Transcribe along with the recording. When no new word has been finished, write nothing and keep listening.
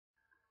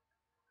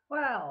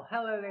Well,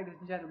 hello ladies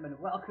and gentlemen,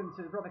 welcome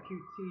to Barbecue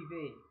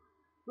TV.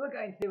 We're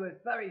going to do a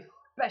very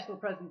special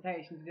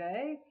presentation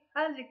today.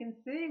 As you can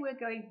see, we're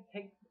going to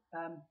take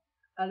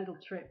a little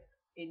trip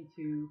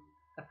into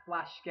a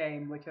flash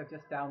game which I've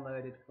just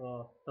downloaded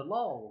for the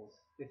lols.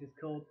 This is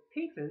called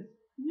PETA's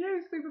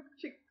New Super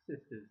Chick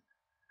Sisters.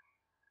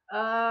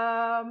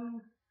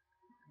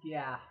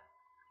 Yeah,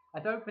 I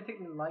don't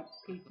particularly like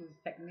PETA's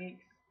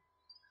techniques,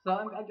 so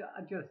I'm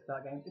just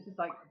start game. This is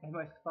like the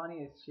most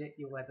funniest shit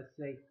you'll ever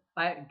see.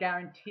 I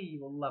guarantee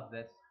you will love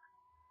this.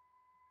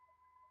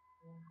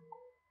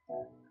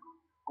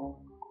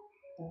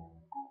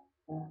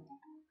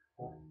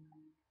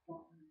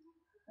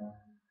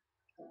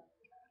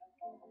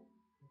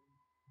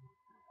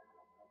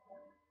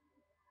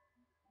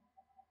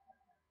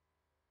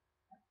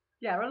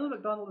 Yeah, Ronald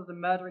McDonald is a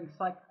murdering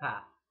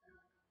psychopath.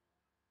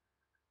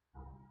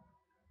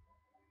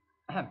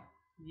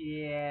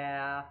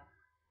 Yeah.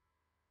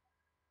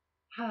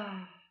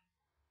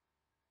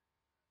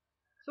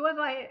 So as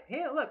I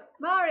here, look,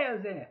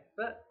 Mario's in it,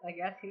 but I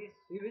guess he's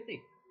too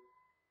busy.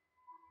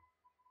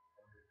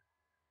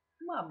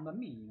 Mamma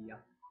mia.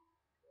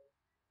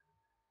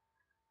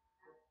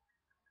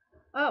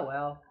 Oh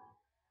well.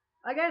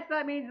 I guess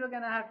that means we're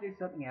gonna have to do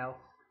something else.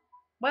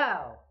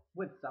 Well,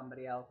 with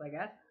somebody else, I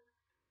guess.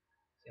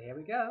 So here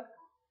we go.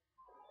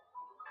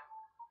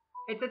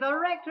 It's a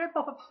direct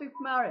rip-off of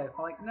Super Mario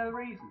for like no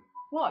reason.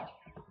 Watch.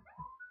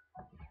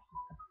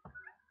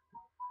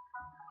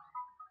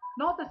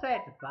 Not to say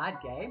it's a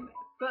bad game,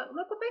 but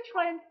look what they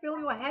try and fill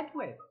your head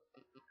with.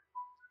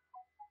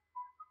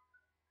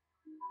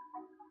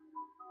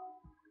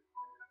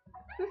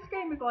 This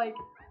game is like,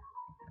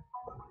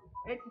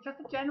 it's just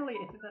a generally,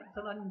 it's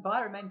an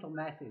environmental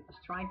message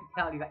trying to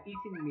tell you that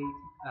eating meat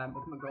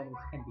with McDonald's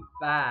can be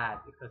bad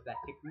because their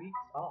techniques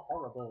are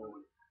horrible.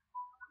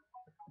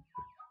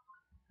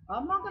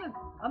 I'm not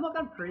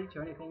gonna preach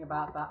or anything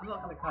about that. I'm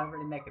not gonna kind of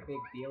really make a big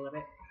deal of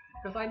it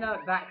because I know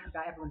that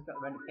everyone's got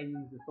their own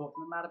opinions and thoughts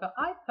on the matter. But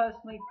I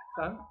personally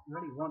don't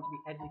really want to be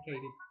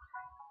educated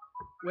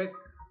with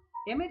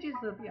images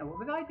of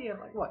with the idea of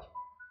like, watch,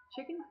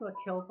 chickens who are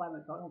killed by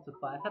McDonald's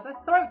suppliers have their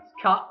throats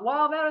cut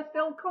while they're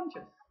still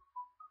conscious.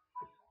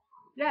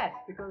 Yes,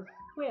 because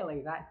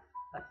clearly that's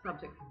a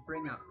subject to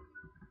bring up.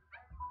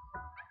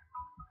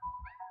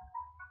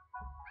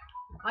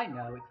 I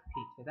know it's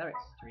PETA, they're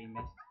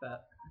extremists,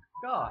 but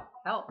God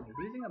help me,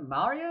 using a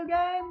Mario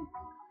game?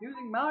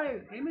 Using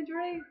Mario's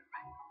imagery?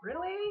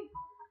 Really?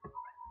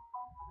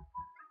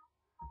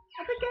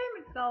 And the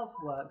game itself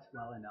works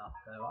well enough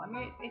though. I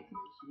mean, it's a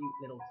cute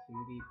little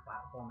 2D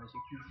platform as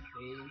you can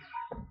see.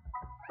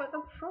 But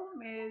the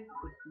problem is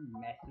with the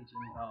message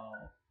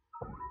involved.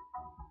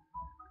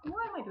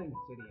 Why am I doing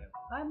this video?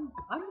 I'm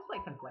just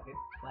like contemplating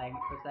playing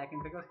it for a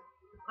second because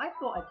I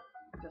thought it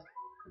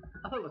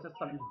was just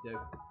something to do.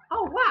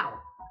 Oh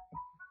wow!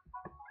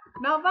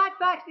 Now that's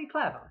actually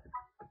clever.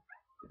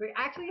 We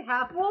actually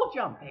have wall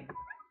jumping.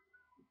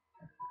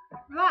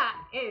 That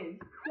is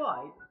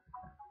quite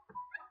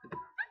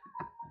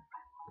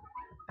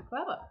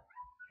clever.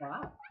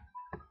 Wow.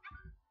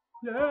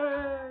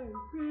 Yay!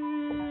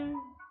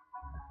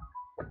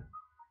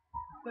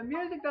 The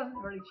music doesn't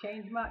really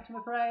change much, I'm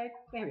afraid.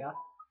 Here we are.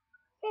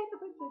 Save the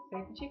princess,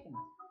 save the chickens.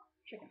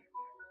 Chicken.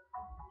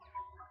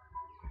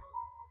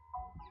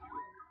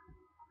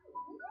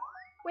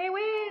 We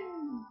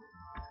win!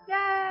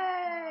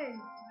 Yay!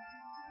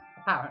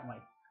 Apparently.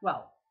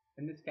 Well,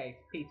 in this case,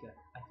 PETA,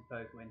 I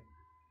suppose, wins.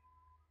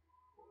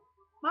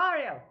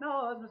 Mario!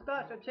 No, those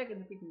mustachioed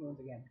chickens are beating me once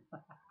again.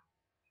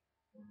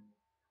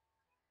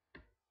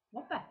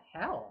 What the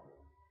hell?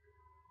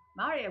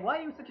 Mario, why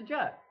are you such a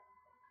jerk?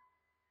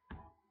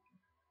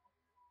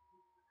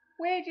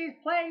 Luigi's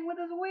playing with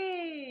his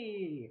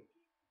Wii!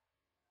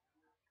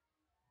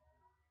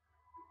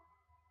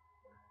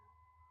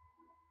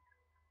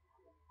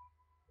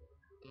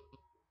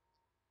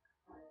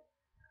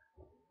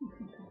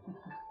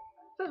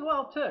 This is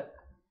well too.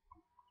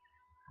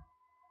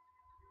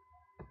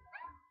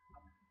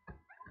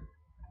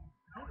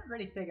 I haven't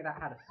really figured out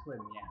how to swim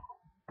yet.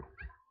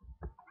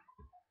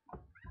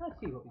 Let's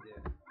see what we do.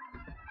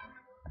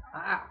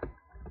 Ah!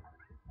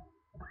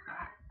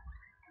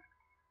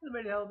 Doesn't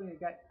really help me to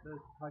get the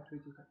hard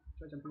creatures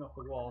try jumping off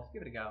the walls.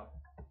 Give it a go.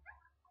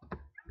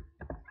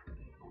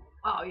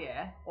 Oh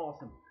yeah,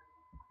 awesome.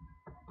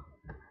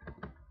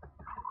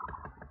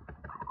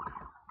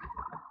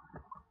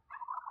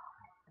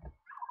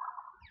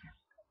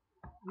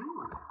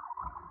 Ooh.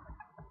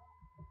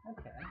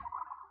 Okay.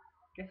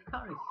 Guess I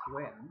can't really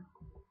swim.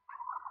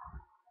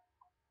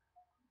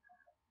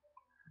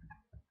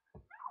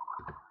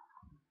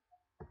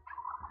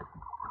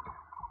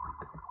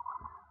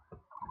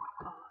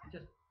 Oh,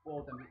 just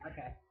boredom.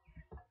 Okay.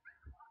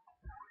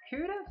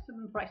 Kudos to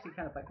them for actually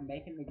kind of like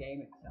making the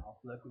game itself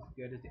look as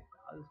good as it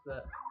does,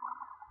 but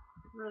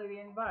really the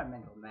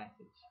environmental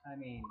message. I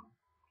mean,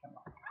 come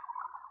on.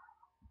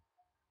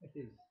 This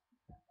is,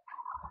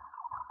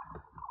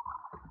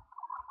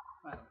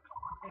 well,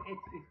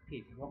 it's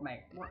PETA.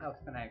 What else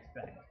can I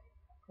expect?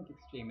 It's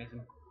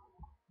extremism.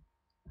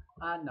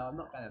 No, I'm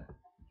not gonna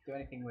do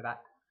anything with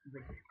that.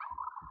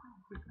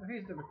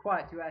 Refused to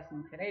require 2S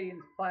and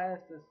Canadian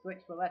suppliers to switch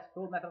to a less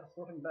cruel method of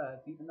slaughtering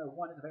birds, even though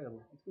one is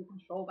available. It's called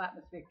Controlled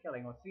Atmosphere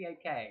Killing, or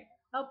CAK.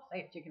 Help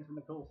save chickens from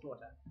the cruel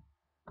slaughter.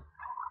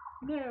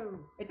 No,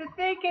 it's a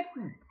sea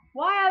kitten!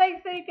 Why are they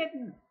sea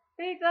kittens?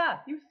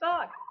 PETA, you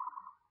suck!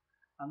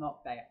 I'm not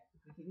fair.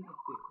 This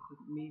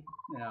isn't me,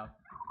 you know.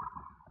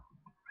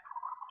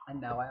 And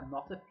no, I am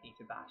not a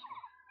PETA basher.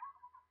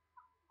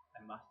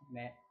 I must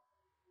admit,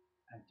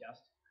 I'm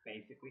just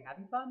basically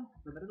having fun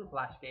with a little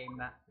flash game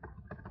that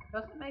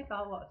doesn't make a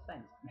whole lot of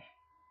sense to me.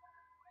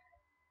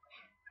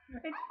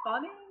 It's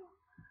funny,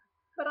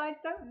 but I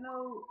don't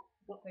know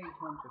what they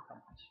want to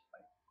accomplish.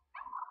 Like,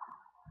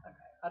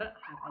 okay, I don't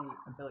have any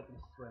ability to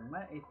swim.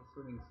 Where is the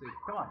swimming suit?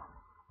 Come on.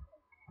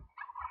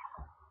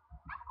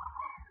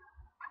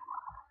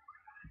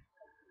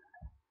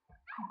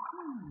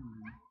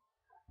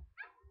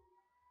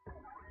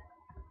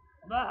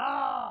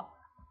 Ah!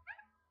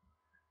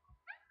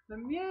 The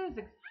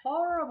music's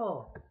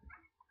horrible.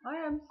 I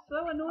am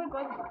so annoyed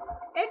by this.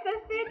 It's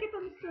a sea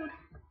kitten suit.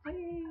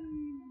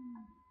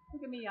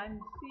 Look at me, I'm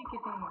sea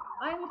kittening.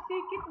 I'm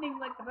sea kittening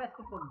like the rest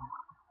of them.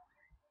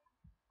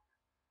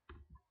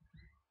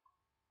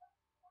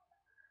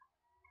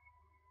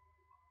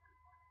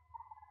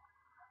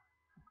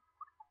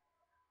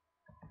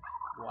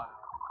 Wow.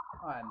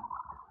 I'm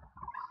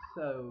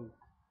so...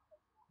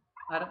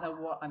 I don't know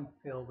what I'm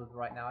filled with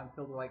right now. I'm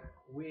filled with like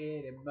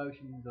weird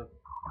emotions of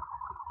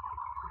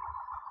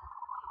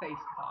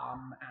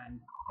facepalm and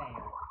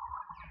fail.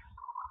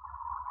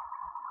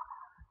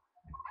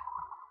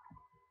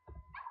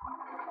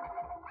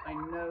 I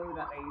know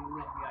that they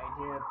love the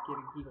idea of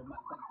giving people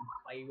something to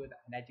play with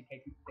and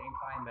educating at the same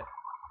time, but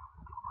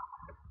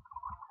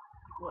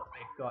what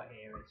they've got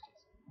here is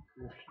just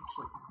completely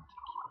ridiculous.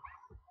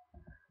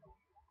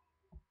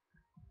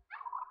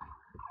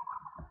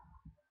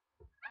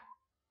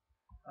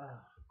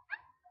 Ugh.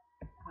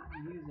 That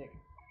music.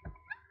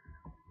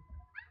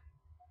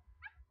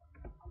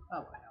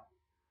 Oh well.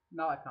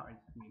 No, I can't read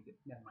the music.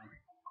 Never mind.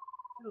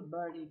 Little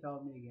birdie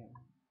told me again.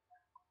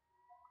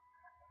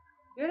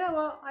 You know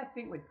what? I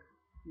think we're...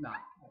 Nah,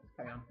 let's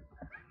carry on.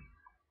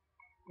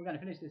 We're gonna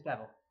finish this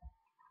level.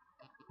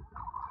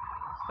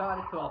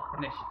 Started to all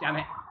finish, damn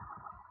it.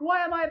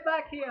 Why am I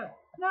back here?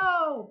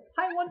 No!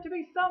 I want to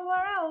be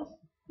somewhere else!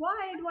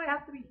 Why do I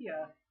have to be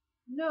here?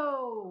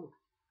 No!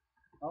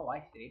 Oh,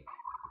 I see.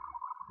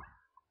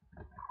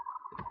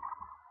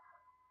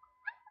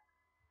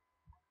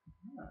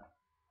 Huh.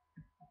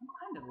 I'm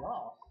kind of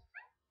lost.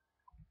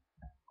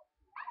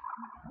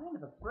 I'm kind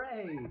of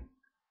afraid.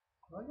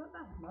 Have I got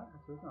that? No, I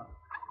suppose not.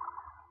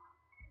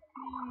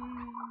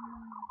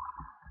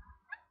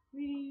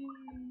 Whee!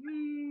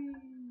 Whee!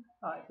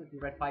 Oh, it's just the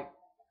red pipe.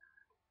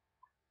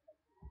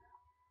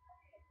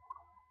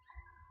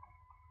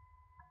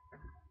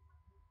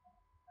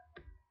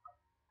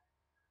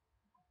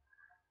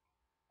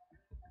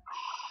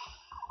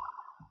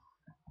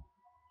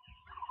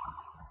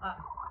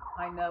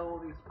 I know all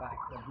these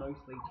facts are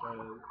mostly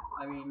true.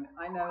 I mean,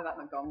 I know that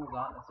McDonald's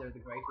aren't necessarily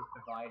the greatest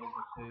providers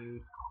of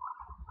food.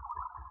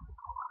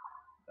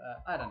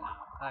 But I don't know.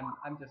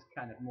 I'm just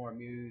kind of more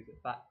amused at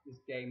that this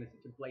game is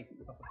such a blatant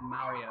rip-off of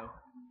Mario.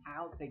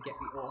 How did they get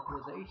the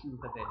authorization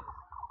for this?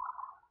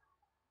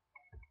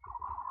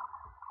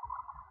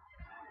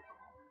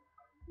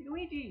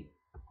 Luigi!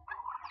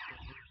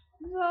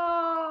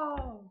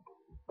 No!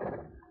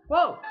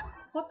 Whoa!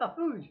 What the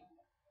fooge?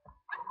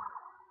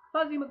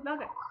 Fuzzy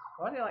McNuggets!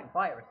 Or are they like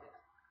viruses?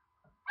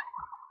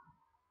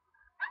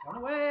 Run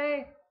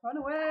away! Run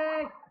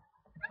away!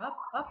 Up,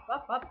 up,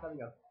 up, up! There we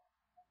go.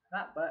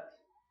 That works.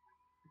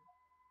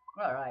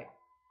 Alright.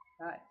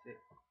 That's it.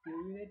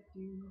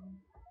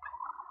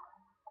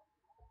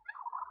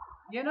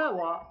 You know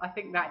what? I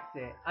think that's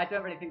it. I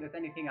don't really think there's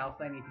anything else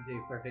I need to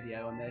do for a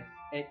video on this.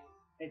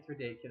 It's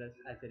ridiculous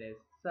as it is.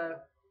 So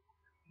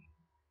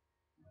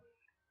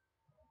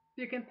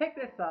you can pick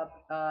this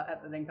up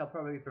at the link I'll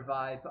probably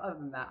provide, but other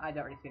than that, I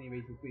don't really see any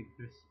reason for me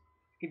to just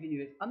continue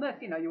this,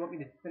 unless, you know, you want me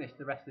to finish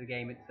the rest of the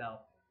game itself.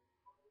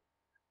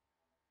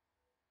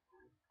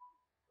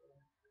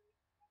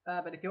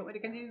 But if you want me to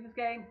continue this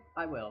game,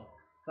 I will.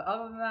 But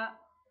other than that,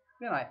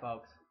 good night,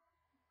 folks.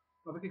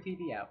 Robert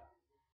TV out.